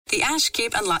The Ash,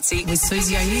 Kip and Lutzi with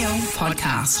Susie O'Neill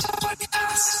podcast.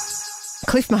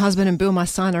 Cliff, my husband, and Bill, my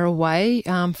son, are away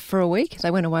for a week.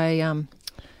 They went away,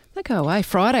 they go away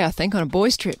Friday, I think, on a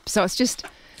boys' trip. So it's just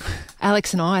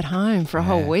Alex and I at home for a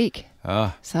whole week.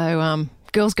 Oh. So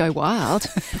girls go wild.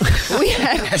 We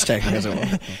had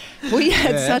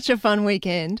such a fun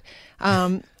weekend.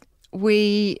 Alex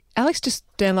just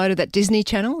downloaded that Disney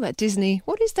channel, what is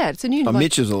that? It's a new...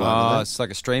 Mitch is all over that. It's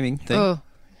like a streaming thing. Oh,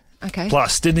 okay.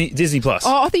 Plus, Disney Plus.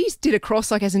 Oh, I thought you did a cross,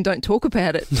 like as in don't talk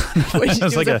about it. Which It's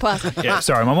was like a plus. Yeah,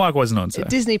 sorry, my mic wasn't on. So.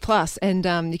 Disney Plus, and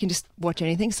you can just watch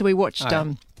anything. So we watched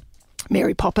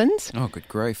Mary Poppins. Oh, good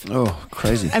grief. Oh,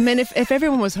 crazy. I mean, if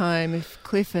everyone was home, if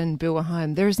Cliff and Bill were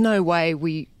home, there is no way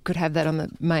we could have that on the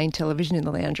main television in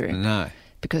the lounge room. No.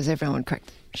 Because everyone would crack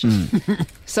the shit.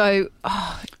 So,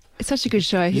 it's such a good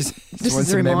show. This is want a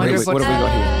some reminder memories? of What have we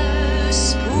got here? A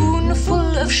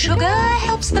spoonful of sugar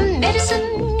helps the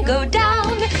medicine go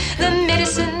down. The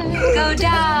medicine go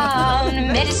down.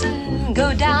 Medicine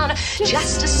go down.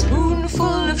 Just a spoonful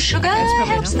of sugar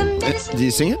helps the medicine Do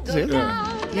you sing it? go down.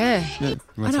 Yeah.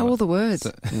 I know all the words.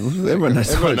 Everyone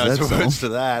knows the words to that song. to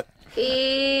that.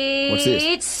 What's this?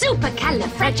 It's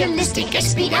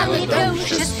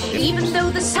supercalifragilisticexpialidocious. Even though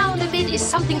the sound of it is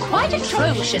something quite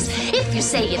atrocious, if you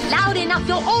say it loud enough,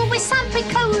 you'll always sound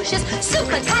precocious.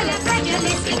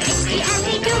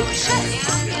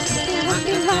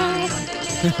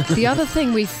 Supercalifragilisticexpialidocious. The other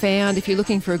thing we found, if you're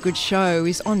looking for a good show,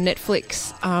 is on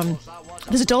Netflix.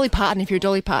 There's a Dolly Parton, if you're a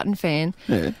Dolly Parton fan.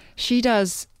 Yeah. She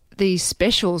does these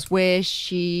specials where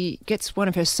she gets one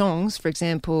of her songs, for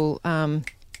example,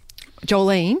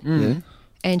 Jolene,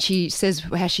 and she says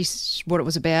what it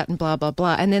was about and blah, blah,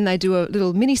 blah. And then they do a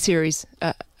little mini-series,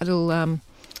 a little...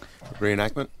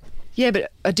 Reenactment? Yeah,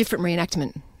 but a different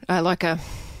reenactment, like a...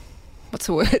 What's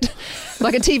the word?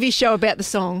 Like a TV show about the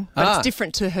song, but it's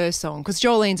different to her song. Because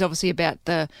Jolene's obviously about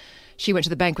she went to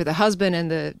the bank with her husband and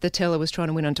the teller was trying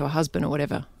to win onto her husband or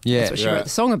whatever. Yeah. That's what she wrote the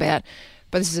song about.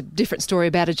 But this is a different story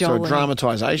about a Jolene. So a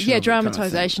dramatisation. Yeah, of it kind of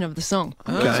dramatisation of the song.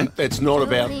 Okay. It's not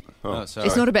about... Oh, sorry.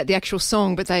 It's not about the actual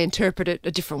song, but they interpret it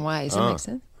a different way. Does that make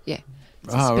sense? Yeah.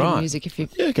 So it's a bit of music if you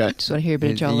okay. just want to hear a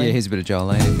bit of Jolene. Yeah, here's a bit of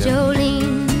Jolene.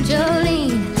 Jolene,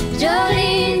 Jolene,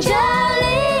 Jolene,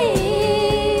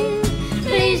 Jolene.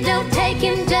 Please don't take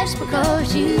him just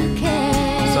because you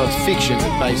can. So it's fiction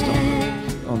based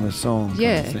on the song.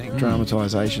 Yeah. Kind of thing.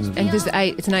 Dramatisation of And there's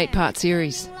it's an 8-part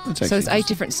series. That's So it's actually 8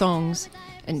 different songs,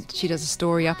 and she does a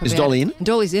story up about Is Dolly in it? And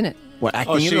Dolly's in it. what,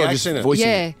 acting she it or acts just in it? voicing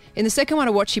Yeah. it? In the second one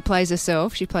I watched, she plays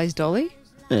herself. She plays Dolly.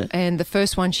 Yeah. And the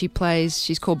first one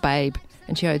she's called Babe,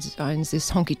 and she owns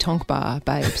this honky-tonk bar,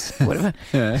 Babes, or whatever.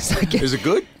 So I guess, Is it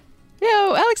good? yeah,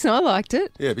 well, Alex and I liked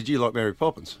it. Yeah, but you like Mary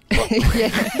Poppins. Yeah.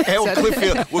 How would Cliff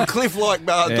feel? Would Cliff like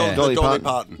Dolly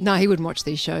Parton? No, he wouldn't watch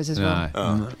these shows as well.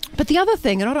 No. But the other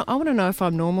thing, and I want to know if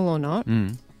I'm normal or not,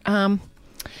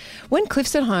 when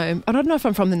Cliff's at home, I don't know if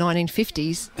I'm from the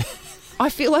 1950s, I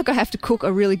feel like I have to cook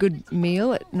a really good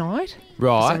meal at night.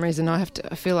 Right. For some reason, I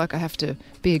feel like I have to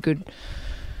be a good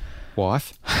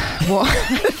Wife.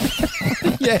 wife.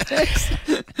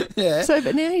 Yeah. So,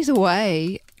 but now he's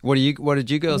away. What did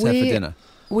you girls have for dinner?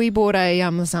 We bought a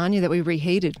lasagna that we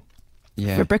reheated.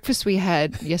 Yeah. For breakfast we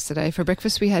had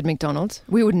McDonald's.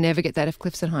 We would never get that if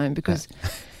Cliff's at home because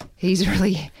he's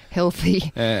really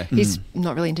healthy. Yeah. He's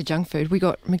not really into junk food. We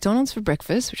got McDonald's for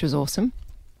breakfast, which was awesome.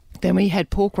 Then we had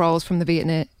pork rolls from the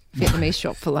Vietnamese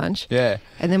shop for lunch. Yeah.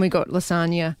 And then we got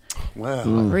lasagna Wow.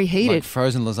 reheated. Like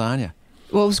frozen lasagna.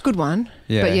 Well, it was a good one.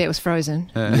 Yeah. But yeah, it was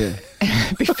frozen. Yeah.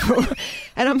 Before.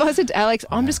 And I said to Alex,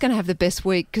 I'm just going to have the best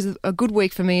week because a good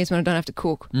week for me is when I don't have to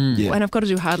cook. Yeah. And I've got to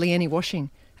do hardly any washing.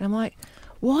 And I'm like,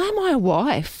 why am I a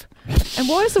wife? And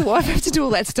why does the wife have to do all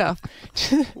that stuff?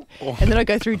 And then I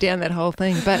go down that whole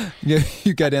thing. But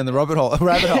You go down the rabbit hole.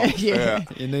 yeah.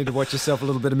 You need to watch yourself a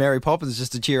little bit of Mary Poppins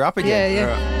just to cheer up again.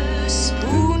 Yeah. A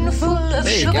spoonful of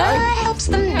There you sugar go. helps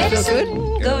the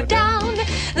medicine go down.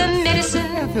 The medicine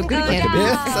I feel good go again. down.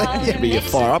 Yeah. It'd be a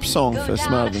fire up song for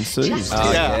Smarter Than Sue's.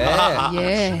 Yeah.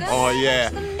 Yeah. Oh, yeah.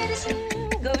 The medicine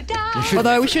go down.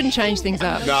 Although we shouldn't change things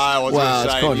up. No, I was Well, going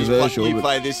it's to say, controversial, you but-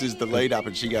 play this as the lead up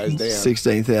and she goes down.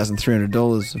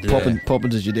 $16,300.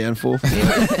 Poppins is your downfall.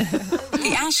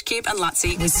 The Ash, Kip and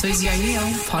Lutzi with Susie O'Neill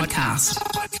podcast.